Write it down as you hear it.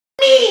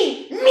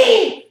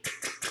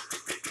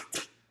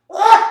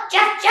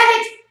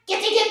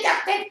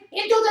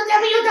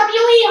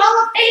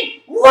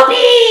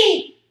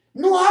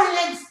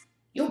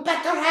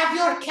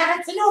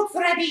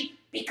be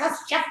because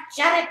Jeff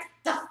Jarrett,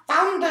 the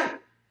founder,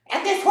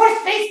 and this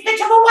horse-faced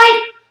bitch of a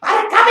wife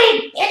are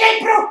coming in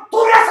April to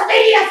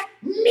WrestleMania.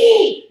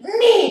 Me.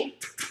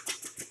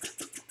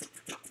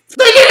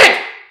 They did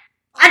it!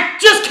 I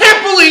just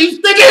can't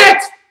believe they did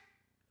it!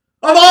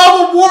 Of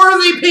all the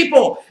worthy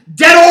people,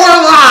 dead or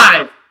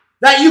alive,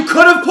 that you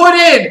could have put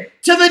in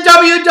to the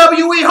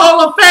WWE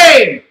Hall of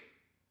Fame,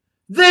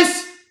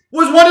 this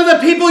was one of the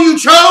people you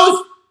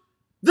chose?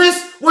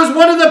 This was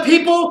one of the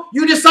people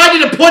you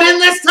decided to put in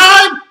this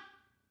time?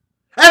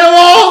 And of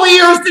all the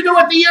years to do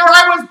it, the year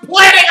I was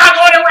planning on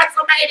going to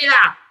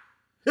WrestleMania!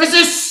 This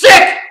is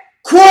sick,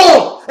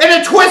 cruel,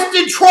 and a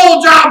twisted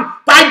troll job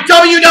by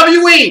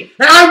WWE.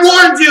 And I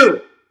warned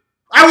you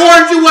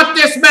what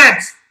this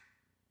meant.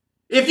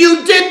 If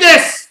you did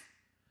this,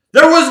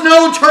 there was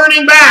no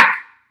turning back.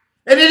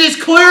 And it is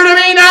clear to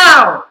me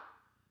now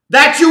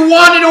that you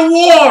wanted a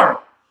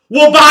war.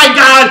 Well, by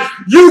God,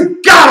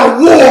 you got a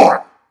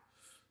war.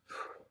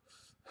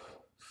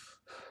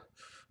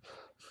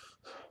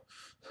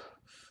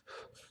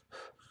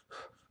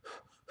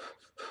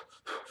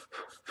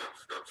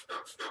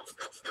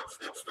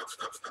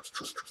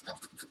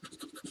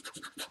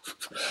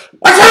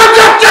 What's up,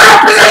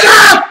 Jeff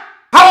Jarrett?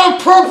 How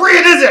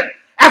appropriate is it,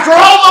 after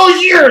all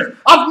those years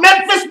of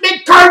Memphis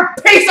mid-card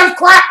piece of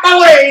crap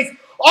malaise,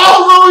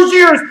 all those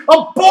years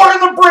of boring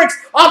the bricks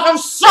off of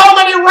so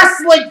many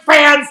wrestling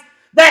fans,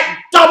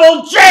 that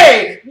double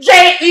J,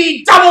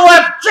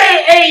 J-E-double-F,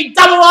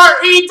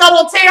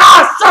 J-A-double-R-E-double-T,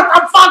 shut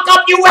the fuck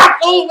up, you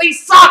absolutely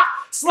suck!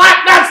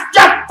 Slapnuts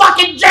Jeff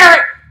fucking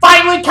Jarrett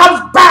finally comes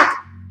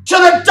back to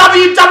the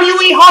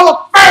WWE Hall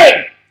of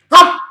Fame!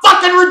 How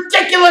fucking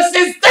ridiculous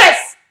is this?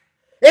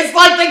 It's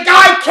like the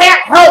guy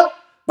can't help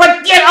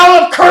but get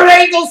all of Kurt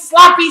Angle's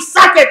sloppy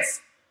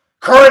seconds.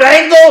 Kurt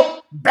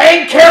Angle,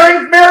 Bang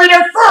Karen's married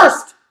her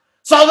first.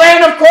 So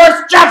then, of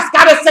course, Jeff's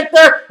got to sit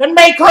there and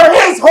make her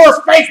his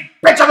horse-faced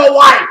bitch of a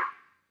wife.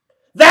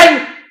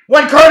 Then,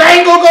 when Kurt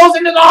Angle goes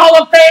into the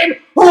Hall of Fame,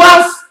 who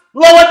else,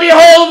 lo and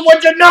behold,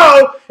 would you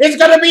know, is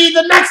going to be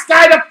the next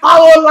guy to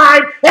follow in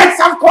line?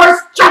 It's, of course,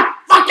 Jeff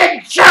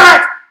fucking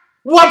Jarrett.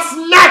 What's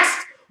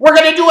next? We're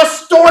going to do a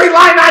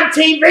storyline on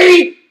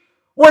TV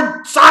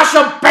where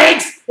Sasha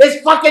Banks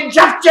is fucking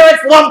Jeff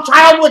Jarrett's love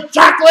child with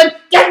Jacqueline?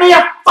 Give me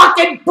a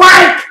fucking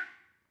break!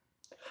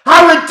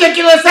 How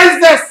ridiculous is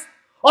this?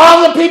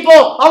 All the people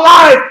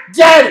alive,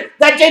 dead,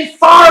 that did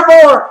far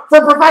more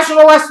for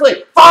professional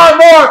wrestling, far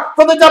more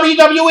for the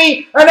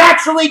WWE, and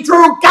actually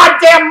drew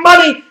goddamn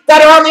money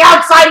that are on the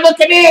outside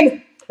looking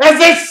in, as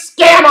this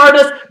scam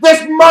artist,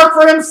 this mark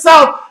for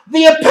himself,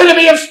 the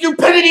epitome of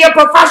stupidity of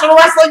professional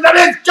wrestling that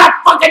is Jeff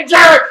fucking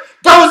Jarrett,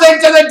 goes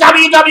into the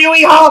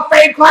WWE Hall of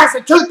Fame class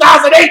in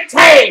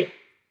 2018.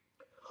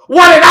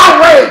 What an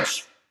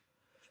outrage!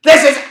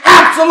 This is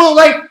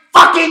absolutely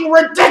fucking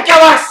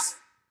ridiculous!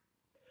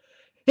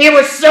 He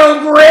was so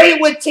great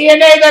with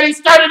TNA that he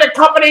started a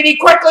company and he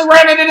quickly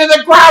ran it into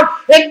the ground,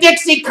 and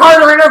Dixie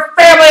Carter and her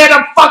family had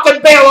to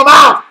fucking bail him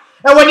out.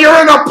 And when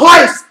you're in a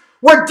place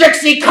where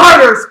Dixie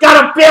Carter's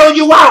gotta bail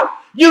you out,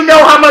 you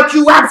know how much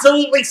you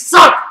absolutely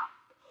suck.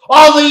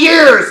 All the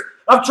years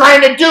of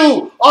trying to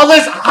do all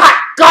this hot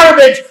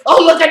garbage.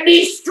 Oh, look at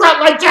me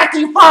strut like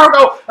Jackie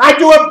Fargo. I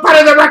do it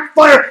better than Ric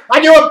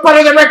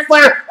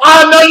Flair.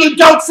 Oh, no, you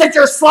don't. Sit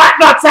your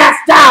slapnuts ass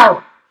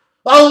down.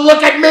 Oh,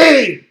 look at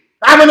me.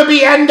 I'm going to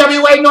be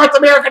NWA North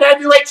American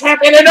Heavyweight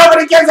Champion and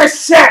nobody gives a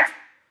shit.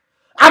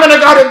 I'm going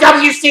to go to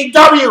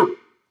WCW.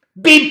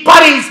 Be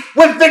buddies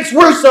with Vince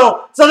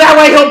Russo, so that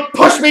way he'll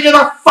push me to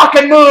the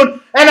fucking moon,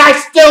 and I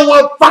still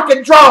won't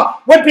fucking draw.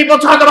 When people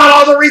talk about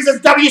all the reasons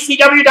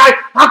WCW died,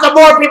 how come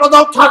more people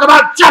don't talk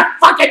about Jeff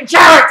fucking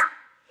Jarrett?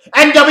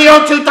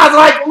 NWO 2000,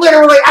 like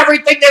literally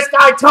everything this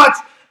guy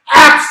touched,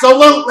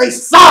 absolutely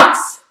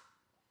sucks.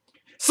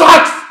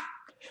 Sucks.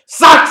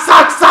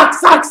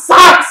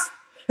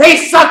 He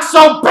sucks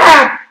so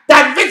bad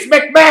that Vince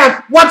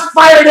McMahon once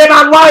fired him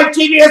on live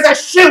TV as a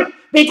shoot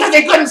because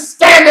he couldn't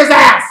stand his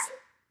ass.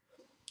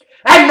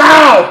 And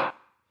now,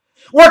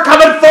 we're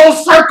coming full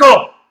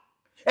circle.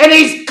 And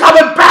he's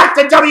coming back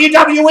to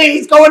WWE.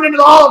 He's going into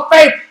the Hall of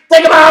Fame.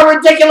 Think about how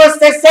ridiculous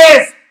this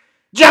is.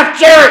 Jeff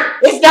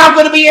Jarrett is now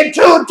going to be in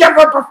 2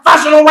 different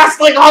professional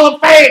wrestling Hall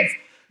of Fames.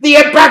 The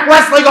Impact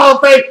Wrestling Hall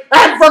of Fame.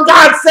 And for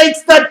God's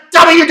sakes, the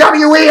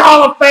WWE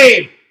Hall of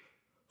Fame.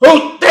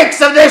 Who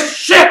thinks of this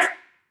shit?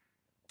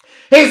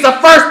 He's the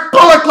first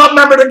Bullet Club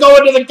member to go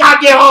into the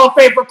goddamn Hall of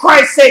Fame, for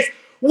Christ's sakes.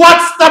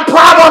 What's the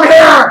problem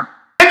here?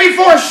 And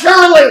before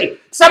surely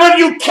some of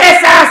you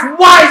kiss-ass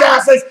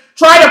wise-asses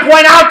try to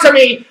point out to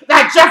me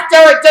that Jeff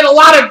Jarrett did a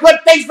lot of good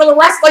things for the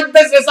wrestling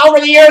business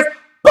over the years,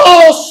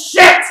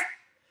 bullshit!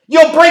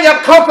 You'll bring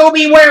up Coco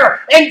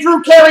Beware and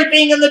Drew Carey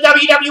being in the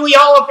WWE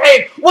Hall of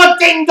Fame. Well,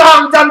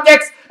 ding-dong, dumb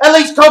dicks. At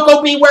least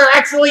Coco Beware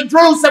actually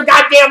drew some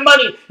goddamn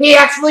money. He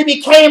actually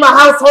became a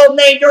household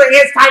name during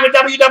his time at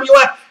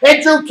WWF.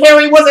 And Drew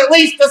Carey was at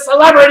least a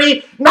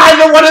celebrity.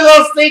 Neither one of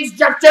those things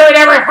Jeff Jarrett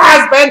ever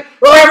has been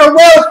or ever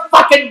will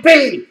fucking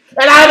be.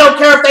 And I don't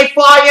care if they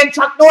fly in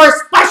Chuck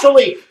Norris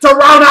specially to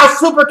roundhouse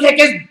superkick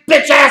his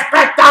bitch ass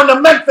back down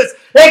to Memphis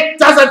It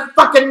doesn't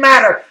fucking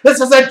matter. This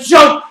is a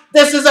joke.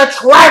 This is a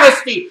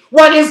travesty.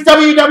 What is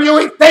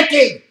WWE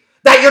thinking?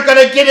 That you're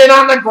going to get in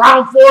on the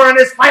ground floor on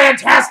this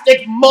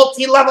fantastic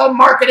multi-level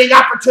marketing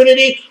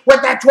opportunity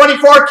with that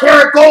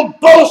 24-karat gold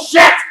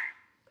bullshit?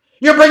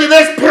 You're bringing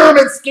this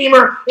pyramid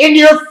schemer into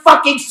your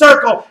fucking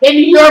circle,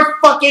 into your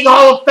fucking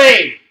Hall of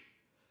Fame.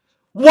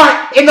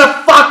 What in the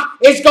fuck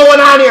is going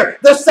on here?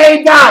 The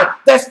same guy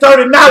that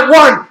started not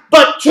one,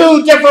 but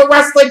 2 different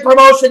wrestling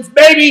promotions,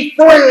 maybe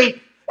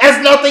 3,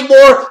 as nothing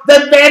more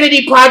than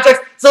vanity projects,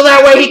 so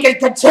that way he can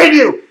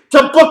continue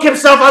to book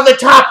himself on the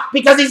top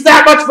because he's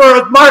that much for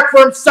a mark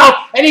for himself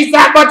and he's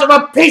that much of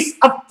a piece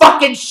of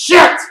fucking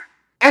shit.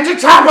 And to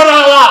top it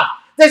all off,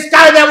 this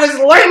guy that was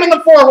lame in the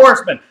 4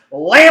 Horsemen,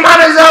 lame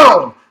on his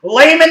own,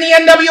 lame in the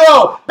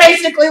NWO,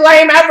 basically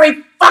lame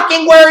every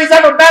fucking where he's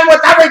ever been with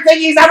everything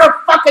he's ever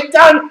fucking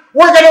done,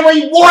 we're going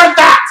to reward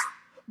that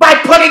by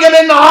putting him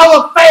in the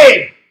Hall of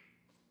Fame.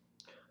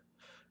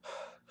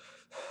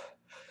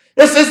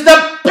 This is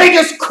the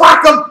biggest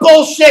crock of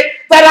bullshit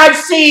that I've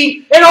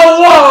seen in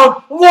a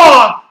long,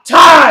 long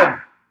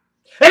time.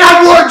 And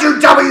I warned you,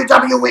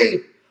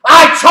 WWE.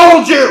 I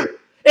told you,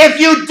 if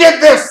you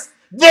did this,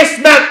 this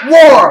meant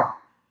war.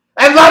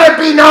 And let it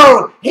be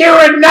known, here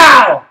and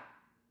now.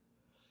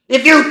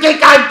 If you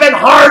think I've been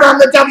hard on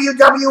the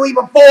WWE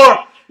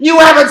before, you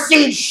haven't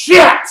seen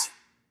shit.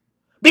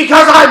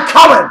 Because I'm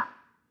coming.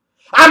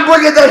 I'm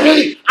bringing the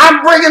heat.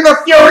 I'm bringing the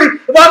fury,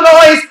 the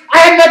noise,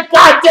 and the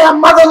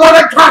goddamn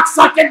mother-loving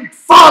cocksucking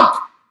funk.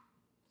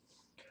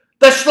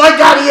 The Schleg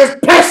Daddy is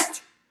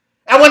pissed.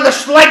 And when the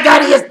Schleg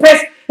Daddy is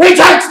pissed, he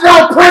takes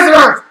no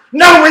prisoners,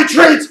 no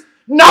retreat,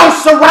 no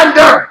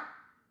surrender.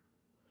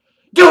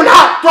 Do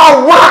not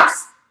throw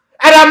rocks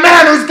at a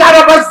man who's got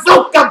a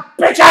bazooka,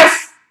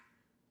 bitches.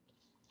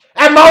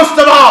 And most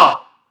of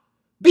all,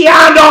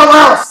 beyond all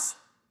else,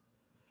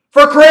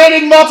 for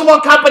creating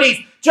multiple companies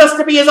just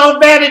to be his own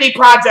vanity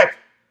project,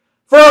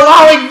 for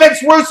allowing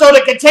Vince Russo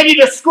to continue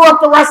to screw up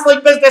the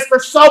wrestling business for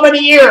so many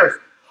years,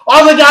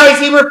 all the guys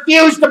he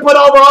refused to put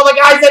over, all the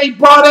guys that he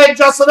brought in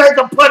just so they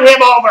could put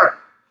him over,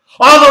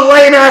 all the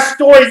lame-ass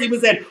stories he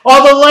was in,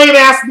 all the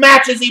lame-ass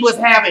matches he was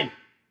having,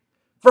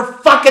 for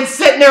fucking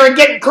sitting there and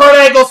getting Kurt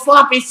Angle's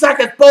sloppy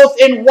seconds both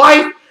in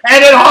Wife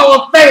and in Hall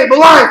of Fame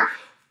live.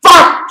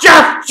 Fuck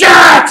Jeff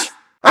Jarrett!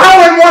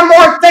 Oh, and one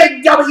more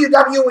thing,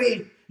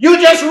 WWE. You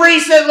just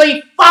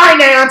recently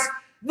financed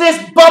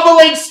this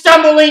bubbling,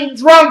 stumbling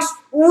drunks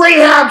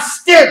rehab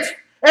stint.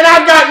 And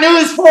I've got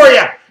news for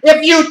you.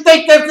 If you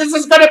think that this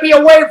is going to be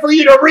a way for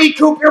you to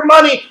recoup your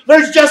money,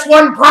 there's just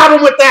one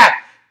problem with that.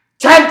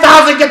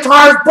 10,000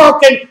 guitars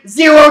broken,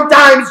 0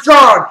 dimes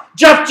drawn.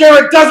 Jeff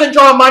Jarrett doesn't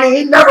draw money.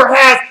 He never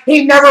has.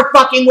 He never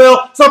fucking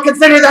will. So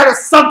consider that a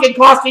sunken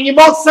cost, and you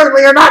most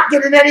certainly are not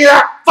getting any of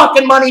that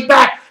fucking money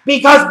back.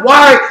 Because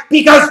why?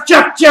 Because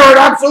Jeff Jarrett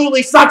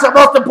absolutely sucks, and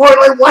most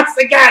importantly, once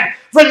again,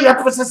 for the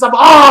emphasis of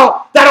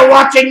all that are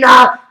watching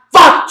now,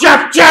 fuck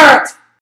Jeff Jarrett!